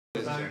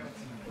So,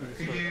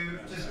 could you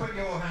just put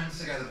your hands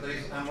together,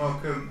 please, and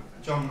welcome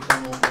John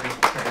Mcdonell.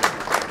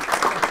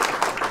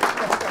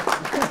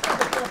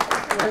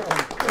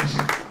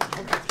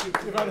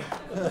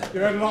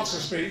 You've had lots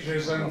of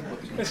speeches, and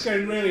it's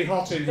getting really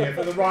hot in here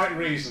for the right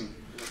reason.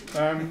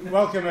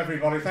 Welcome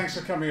everybody, thanks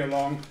for coming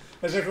along.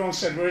 As everyone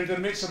said, we're in the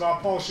midst of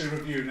our policy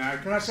review now.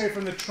 Can I say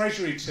from the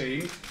Treasury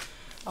team,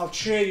 I'll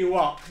cheer you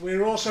up.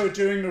 We're also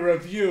doing a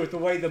review of the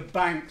way the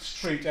banks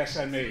treat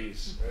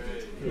SMEs.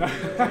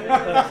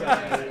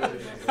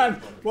 And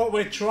what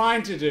we're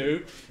trying to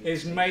do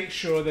is make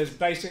sure there's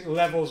basic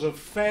levels of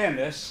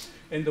fairness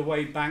in the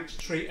way banks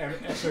treat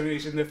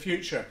SMEs in the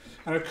future.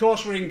 And of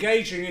course we're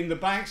engaging in the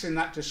banks in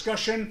that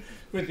discussion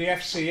with the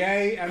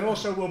FCA, and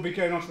also we'll be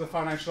going on to the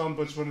Financial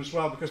Ombudsman as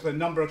well, because the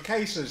number of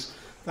cases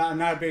that are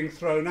now being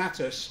thrown at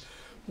us,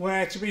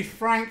 where, to be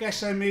frank,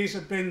 SMEs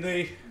have been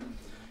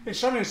in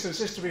some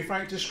instances, to be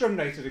frank,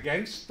 discriminated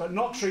against, but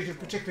not treated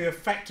particularly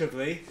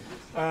effectively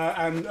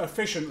and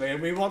efficiently. And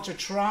we want to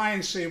try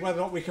and see whether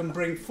or not we can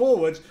bring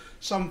forward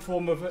some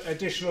form of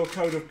additional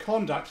code of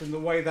conduct in the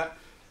way that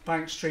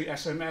banks treat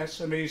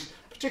SMEs,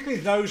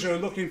 particularly those who are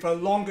looking for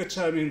longer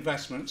term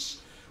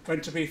investments, when,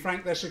 to be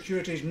frank, their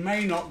securities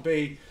may not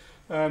be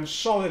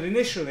solid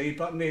initially,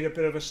 but need a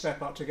bit of a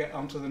step up to get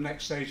onto the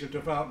next stage of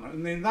development.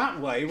 And in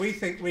that way, we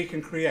think we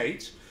can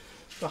create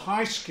the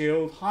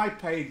high-skilled,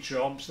 high-paid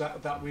jobs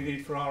that we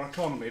need for our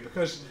economy,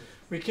 because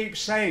we keep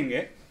saying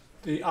it,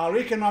 our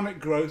economic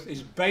growth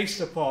is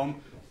based upon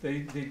the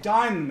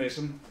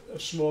dynamism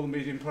of small and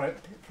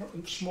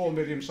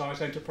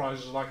medium-sized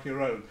enterprises like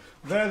your own.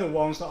 They're the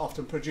ones that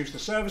often produce the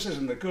services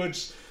and the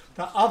goods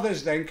that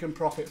others then can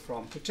profit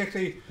from,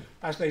 particularly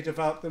as they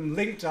develop them,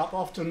 linked up,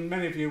 often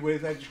many of you,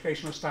 with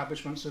educational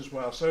establishments as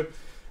well. So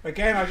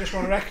again, I just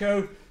want to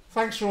echo,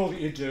 thanks for all that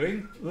you're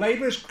doing.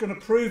 Labour is going to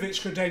prove its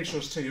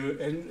credentials to you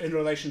in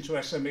relation to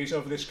SMEs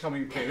over this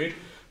coming period.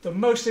 The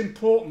most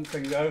important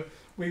thing, though,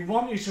 we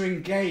want you to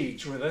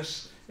engage with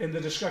us in the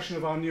discussion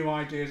of our new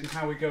ideas and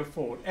how we go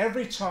forward.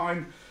 Every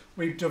time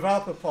we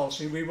develop a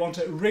policy, we want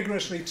it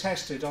rigorously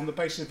tested on the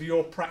basis of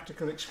your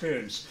practical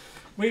experience.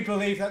 We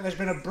believe that there's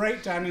been a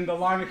breakdown in the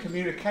line of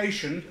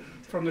communication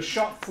from the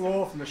shop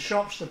floor, from the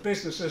shops, the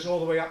businesses,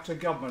 all the way up to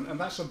government, and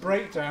that's a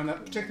breakdown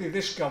that particularly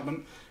this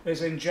government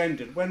is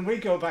engendered. When we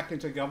go back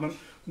into government,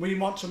 we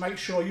want to make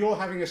sure you're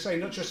having a say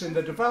not just in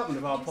the development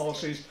of our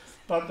policies,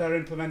 but their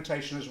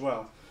implementation as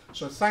well.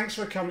 So thanks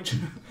for coming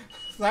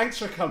thanks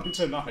for coming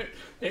tonight.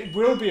 It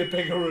will be a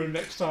bigger room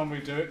next time we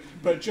do it,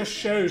 but it just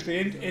shows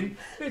it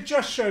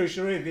just shows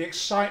you really the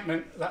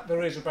excitement that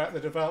there is about the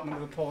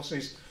development of the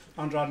policies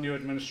under our new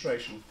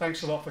administration.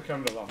 Thanks a lot for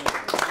coming along.